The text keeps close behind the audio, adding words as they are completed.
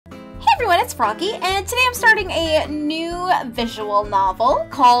everyone, it's Froggy, and today I'm starting a new visual novel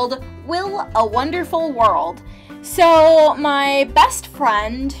called Will a Wonderful World. So my best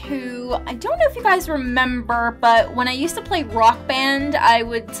friend, who I don't know if you guys remember, but when I used to play Rock Band, I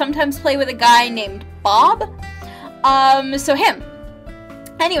would sometimes play with a guy named Bob. So him.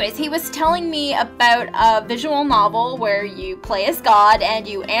 Anyways, he was telling me about a visual novel where you play as God and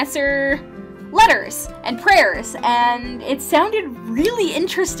you answer letters and prayers, and it sounded really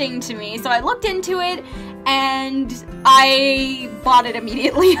interesting to me, so I looked into it and I bought it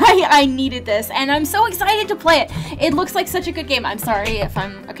immediately. I needed this and I'm so excited to play it. It looks like such a good game. I'm sorry if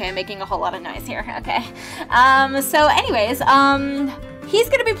I'm making a whole lot of noise here. Okay. So anyways, he's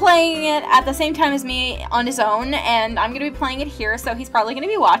going to be playing it at the same time as me on his own, and I'm going to be playing it here, so he's probably going to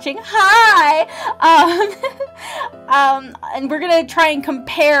be watching. Hi! And we're going to try and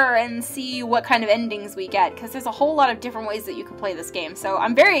compare and see what kind of endings we get, because there's a whole lot of different ways that you can play this game, so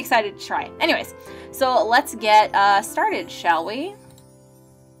I'm very excited to try it. Anyways, so let's get started, shall we?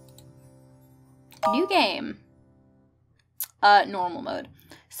 New game. Normal mode.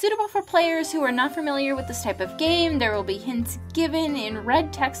 Suitable for players who are not familiar with this type of game. There will be hints given in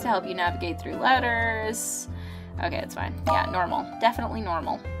red text to help you navigate through letters. Okay, it's fine. Yeah, normal. Definitely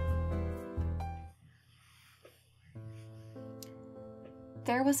normal.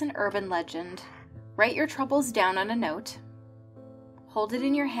 There was an urban legend. Write your troubles down on a note. Hold it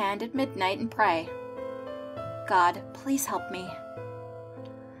in your hand at midnight and pray. God, please help me.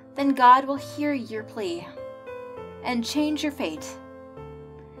 Then God will hear your plea and change your fate.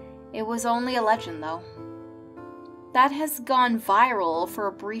 It was only a legend, though. That has gone viral for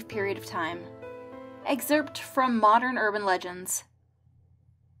a brief period of time. Excerpt from Modern Urban Legends.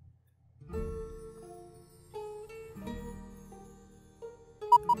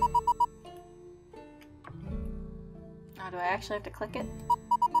 Oh, do I actually have to click it?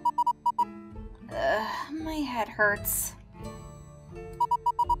 My head hurts.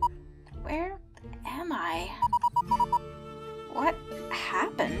 Where am I? What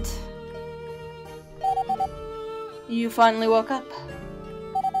happened? You finally woke up.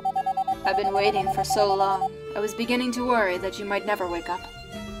 I've been waiting for so long. I was beginning to worry that you might never wake up.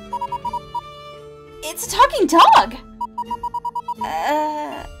 It's a talking dog!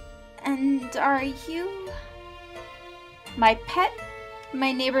 And are you... my pet?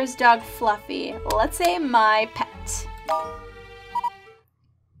 My neighbor's dog, Fluffy. Let's say my pet.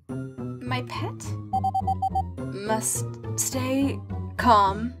 My pet? Must stay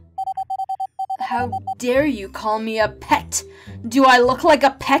calm. How dare you call me a pet? Do I look like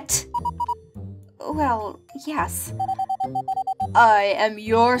a pet? Well, yes. I am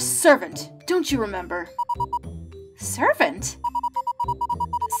your servant. Don't you remember? Servant?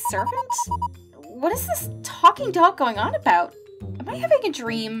 Servant? What is this talking dog going on about? Am I having a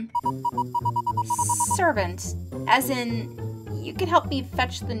dream? Servant. As in, you could help me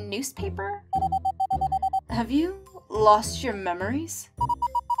fetch the newspaper? Have you lost your memories?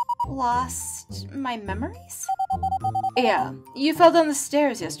 Lost my memories? Yeah, you fell down the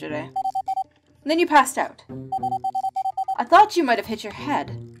stairs yesterday. Then you passed out. I thought you might have hit your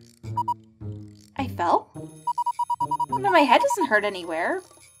head. I fell? But my head doesn't hurt anywhere.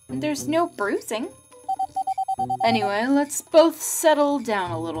 There's no bruising. Anyway, let's both settle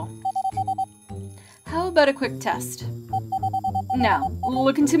down a little. How about a quick test? Now,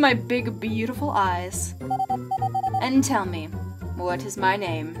 look into my big, beautiful eyes. And tell me, what is my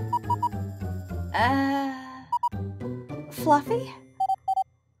name? Fluffy?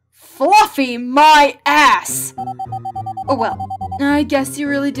 Fluffy, my ass! Oh well, I guess you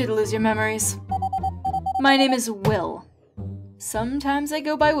really did lose your memories. My name is Will. Sometimes I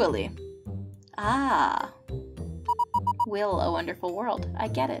go by Willie. Ah. Will a Wonderful World. I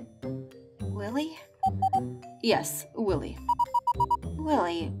get it. Willie? Yes, Willie.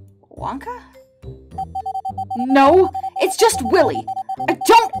 Willy Wonka? No, it's just Willy. I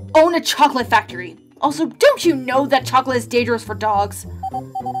don't own a chocolate factory. Also, don't you know that chocolate is dangerous for dogs?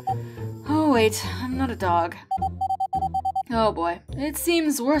 Oh wait, I'm not a dog. Oh boy, it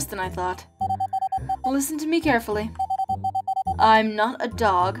seems worse than I thought. Listen to me carefully. I'm not a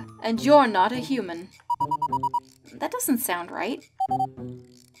dog, and you're not a human. That doesn't sound right.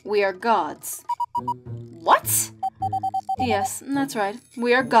 We are gods. What? Yes, that's right.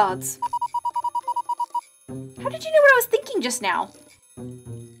 We are gods. How did you know what I was thinking just now?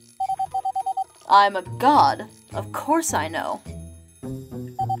 I'm a god. Of course I know.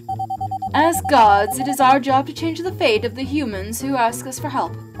 As gods, it is our job to change the fate of the humans who ask us for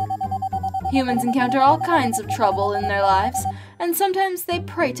help. Humans encounter all kinds of trouble in their lives, and sometimes they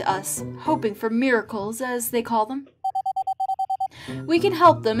pray to us, hoping for miracles, as they call them. we can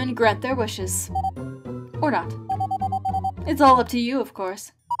help them and grant their wishes. Or not. It's all up to you, of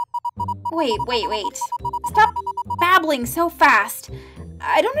course. Wait. Stop babbling so fast.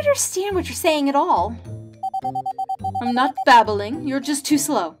 I don't understand what you're saying at all. I'm not babbling, you're just too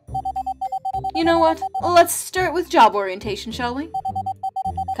slow. You know what? Let's start with job orientation, shall we?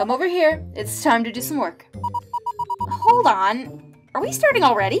 Come over here. It's time to do some work. Hold on. Are we starting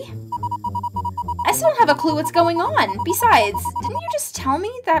already? I still don't have a clue what's going on. Besides, didn't you just tell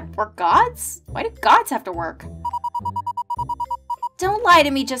me that we're gods? Why do gods have to work? Don't lie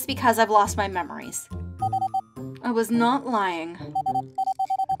to me just because I've lost my memories. I was not lying.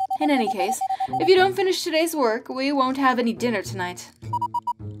 In any case, if you don't finish today's work, we won't have any dinner tonight.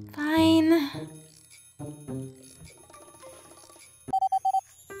 Fine.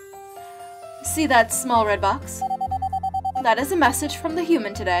 See that small red box? That is a message from the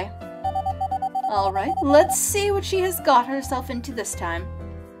human today. Alright, let's see what she has got herself into this time.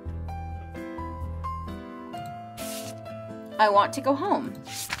 I want to go home.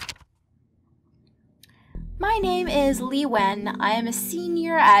 My name is Li Wen. I am a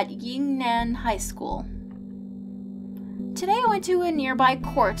senior at Yingnan High School. Today I went to a nearby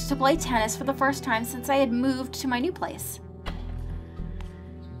court to play tennis for the first time since I had moved to my new place.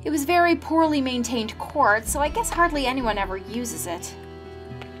 It was a very poorly maintained court, so I guess hardly anyone ever uses it.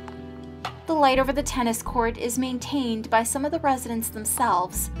 The light over the tennis court is maintained by some of the residents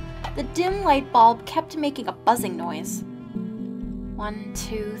themselves. The dim light bulb kept making a buzzing noise. 1,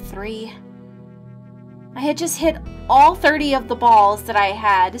 2, 3... I had just hit all 30 of the balls that I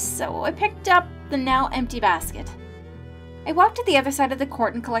had, so I picked up the now empty basket. I walked to the other side of the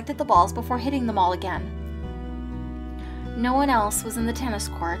court and collected the balls before hitting them all again. No one else was in the tennis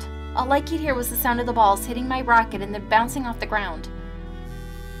court. All I could hear was the sound of the balls hitting my racket and then bouncing off the ground.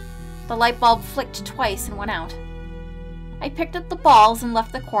 The light bulb flicked twice and went out. I picked up the balls and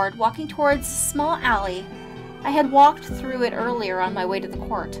left the court, walking towards a small alley. I had walked through it earlier on my way to the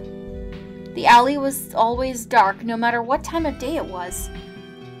court. The alley was always dark, no matter what time of day it was.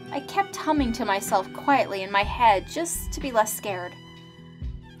 I kept humming to myself quietly in my head, just to be less scared.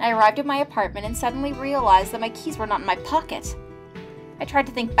 I arrived at my apartment and suddenly realized that my keys were not in my pocket. I tried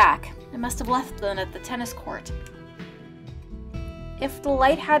to think back. I must have left them at the tennis court. If the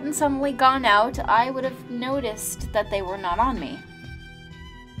light hadn't suddenly gone out, I would have noticed that they were not on me.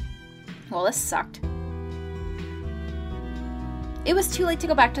 Well, this sucked. It was too late to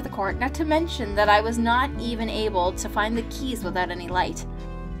go back to the court, not to mention that I was not even able to find the keys without any light.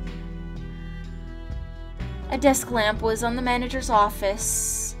 A desk lamp was on the manager's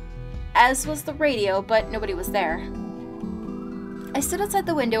office, as was the radio, but nobody was there. I stood outside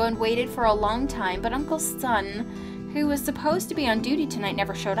the window and waited for a long time, but Uncle's son, who was supposed to be on duty tonight,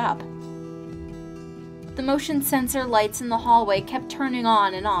 never showed up. The motion sensor lights in the hallway kept turning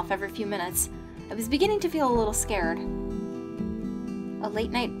on and off every few minutes. I was beginning to feel a little scared. A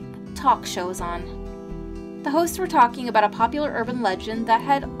late-night talk show was on. The hosts were talking about a popular urban legend that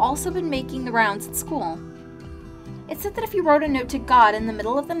had also been making the rounds at school. It said that if you wrote a note to God in the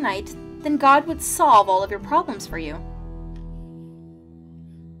middle of the night, then God would solve all of your problems for you.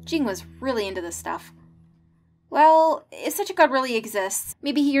 Jing was really into this stuff. Well, if such a God really exists,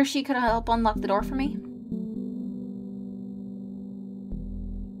 maybe he or she could help unlock the door for me?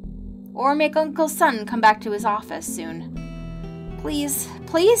 Or make Uncle's son come back to his office soon. Please,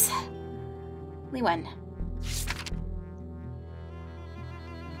 please? Li Wen.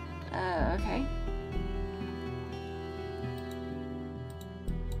 Okay.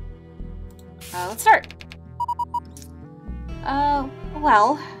 Let's start.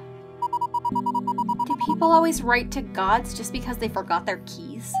 Well. Do people always write to gods just because they forgot their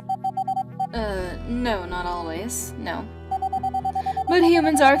keys? No, not always. No. But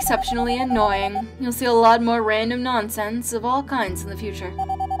humans are exceptionally annoying. You'll see a lot more random nonsense of all kinds in the future.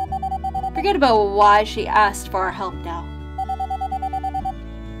 Forget about why she asked for our help now.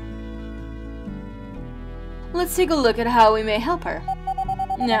 Let's take a look at how we may help her.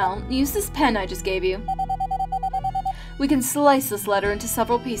 Now, use this pen I just gave you. We can slice this letter into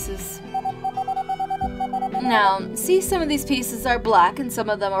several pieces. Now, see, some of these pieces are black and some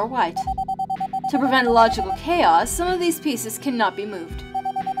of them are white. To prevent logical chaos, some of these pieces cannot be moved.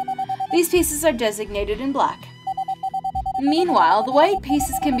 These pieces are designated in black. Meanwhile, the white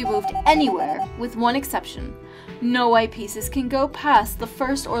pieces can be moved anywhere, with one exception. No white pieces can go past the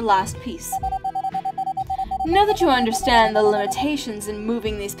first or last piece. Now that you understand the limitations in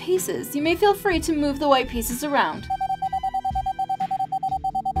moving these pieces, you may feel free to move the white pieces around.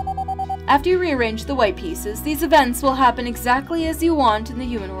 After you rearrange the white pieces, these events will happen exactly as you want in the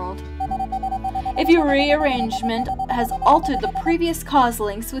human world. If your rearrangement has altered the previous cause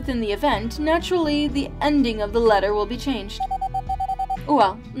links within the event, naturally the ending of the letter will be changed.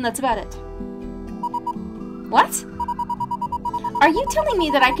 Well, that's about it. What? Are you telling me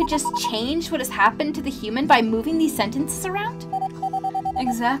that I could just change what has happened to the human by moving these sentences around?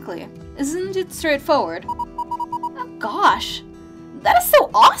 Exactly. Isn't it straightforward? Oh gosh, that is so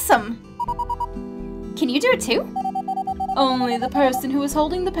awesome! Can you do it too? Only the person who is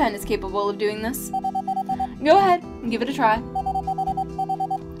holding the pen is capable of doing this. Go ahead and give it a try.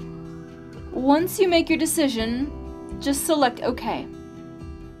 Once you make your decision, just select OK.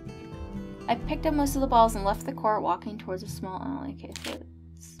 I picked up most of the balls and left the court, walking towards a small alley. Okay, so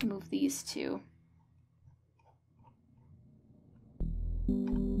let's move these two.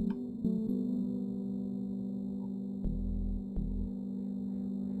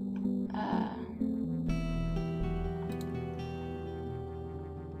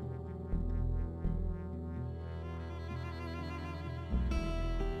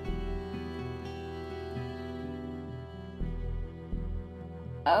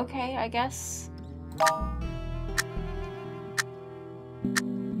 Okay, I guess.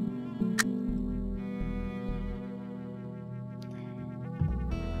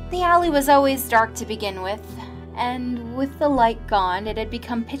 The alley was always dark to begin with, and with the light gone, it had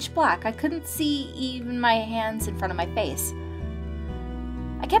become pitch black. I couldn't see even my hands in front of my face.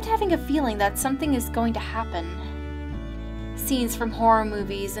 I kept having a feeling that something is going to happen. Scenes from horror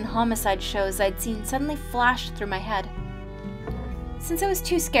movies and homicide shows I'd seen suddenly flashed through my head. Since I was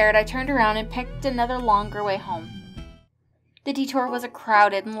too scared, I turned around and picked another longer way home. The detour was a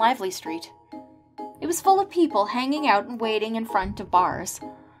crowded and lively street. It was full of people hanging out and waiting in front of bars.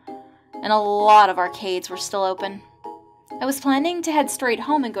 And a lot of arcades were still open. I was planning to head straight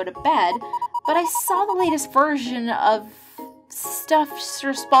home and go to bed, but I saw the latest version of Stuffed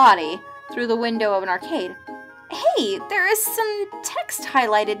Sir Spotty through the window of an arcade. Hey, there is some text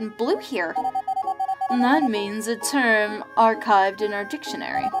highlighted in blue here. That means a term archived in our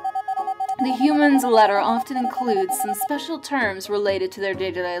dictionary. The human's letter often includes some special terms related to their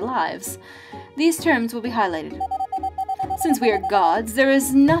day-to-day lives. These terms will be highlighted. Since we are gods, there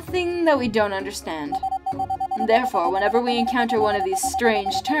is nothing that we don't understand. Therefore, whenever we encounter one of these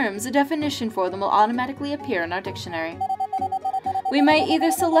strange terms, a definition for them will automatically appear in our dictionary. We may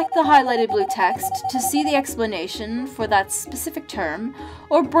either select the highlighted blue text to see the explanation for that specific term,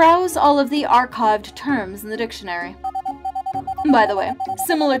 or browse all of the archived terms in the dictionary. By the way,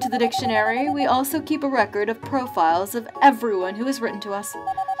 similar to the dictionary, we also keep a record of profiles of everyone who has written to us.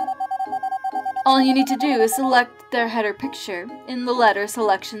 All you need to do is select their header picture in the letter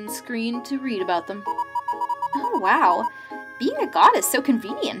selection screen to read about them. Oh wow, being a god is so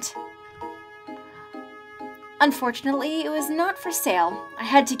convenient. Unfortunately, it was not for sale. I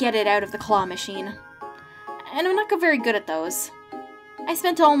had to get it out of the claw machine. And I'm not very good at those. I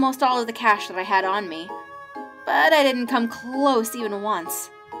spent almost all of the cash that I had on me, but I didn't come close even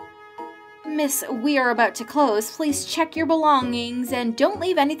once. Miss, we are about to close. Please check your belongings and don't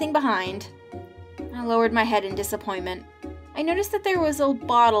leave anything behind. I lowered my head in disappointment. I noticed that there was a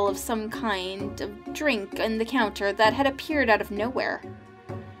bottle of some kind of drink on the counter that had appeared out of nowhere.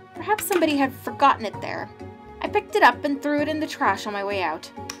 Perhaps somebody had forgotten it there. I picked it up and threw it in the trash on my way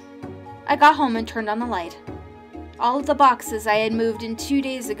out. I got home and turned on the light. All of the boxes I had moved in 2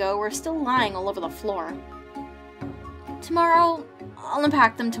 days ago were still lying all over the floor. Tomorrow, I'll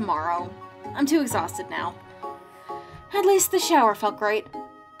unpack them tomorrow. I'm too exhausted now. At least the shower felt great.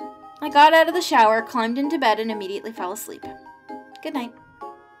 I got out of the shower, climbed into bed, and immediately fell asleep. Good night.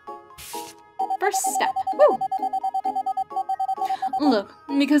 First step. Woo! Look,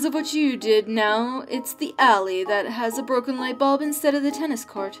 because of what you did now, it's the alley that has a broken light bulb instead of the tennis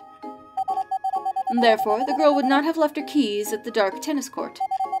court. Therefore, the girl would not have left her keys at the dark tennis court.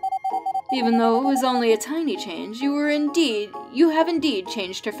 Even though it was only a tiny change, you have indeed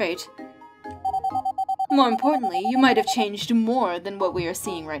changed her fate. More importantly, you might have changed more than what we are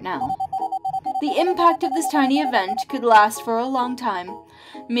seeing right now. The impact of this tiny event could last for a long time,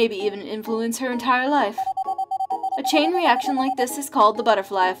 maybe even influence her entire life. A chain reaction like this is called the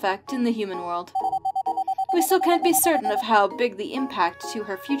butterfly effect in the human world. We still can't be certain of how big the impact to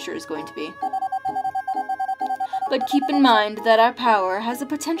her future is going to be. But keep in mind that our power has a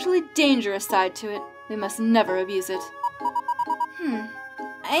potentially dangerous side to it. We must never abuse it.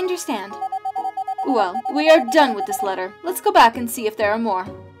 I understand. Well, we are done with this letter. Let's go back and see if there are more.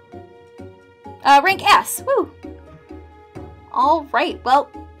 Rank S. Woo! Alright, well,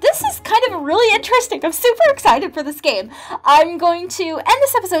 this is kind of really interesting. I'm super excited for this game. I'm going to end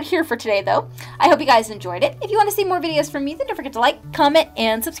this episode here for today, though. I hope you guys enjoyed it. If you want to see more videos from me, then don't forget to like, comment,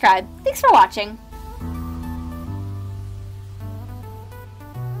 and subscribe. Thanks for watching.